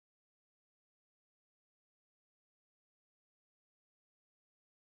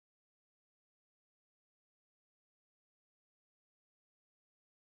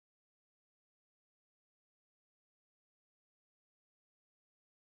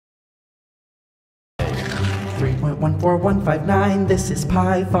3.14159. This is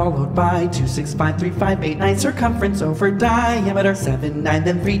pi followed by 2653589. Circumference over diameter 79,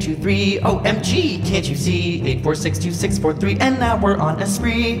 then 323. OMG, can't you see? 8462643, and now we're on a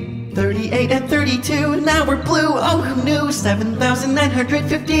spree. 38 and 32, now we're blue. Oh, who knew?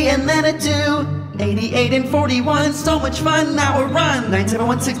 7,950 and then a 2. 88 and 41, so much fun, now we're on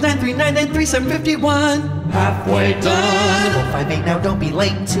 97169393751. Halfway done. 458, now don't be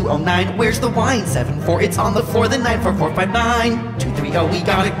late. 209, where's the wine? 74, it's on the floor. Then 94459. 230, we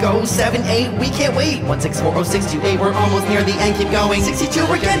gotta go. 78, we can't wait. 1640628, we're almost near the end, keep going. 62,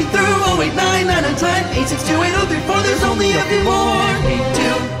 we're getting through. 089, 9 on time. 8628034, there's only a few more.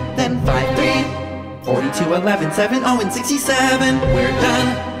 82, then 53. 42, 11, 7, and 67. We're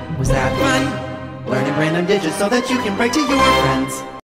done. Was that fun? Learning random digits so that you can write to your friends.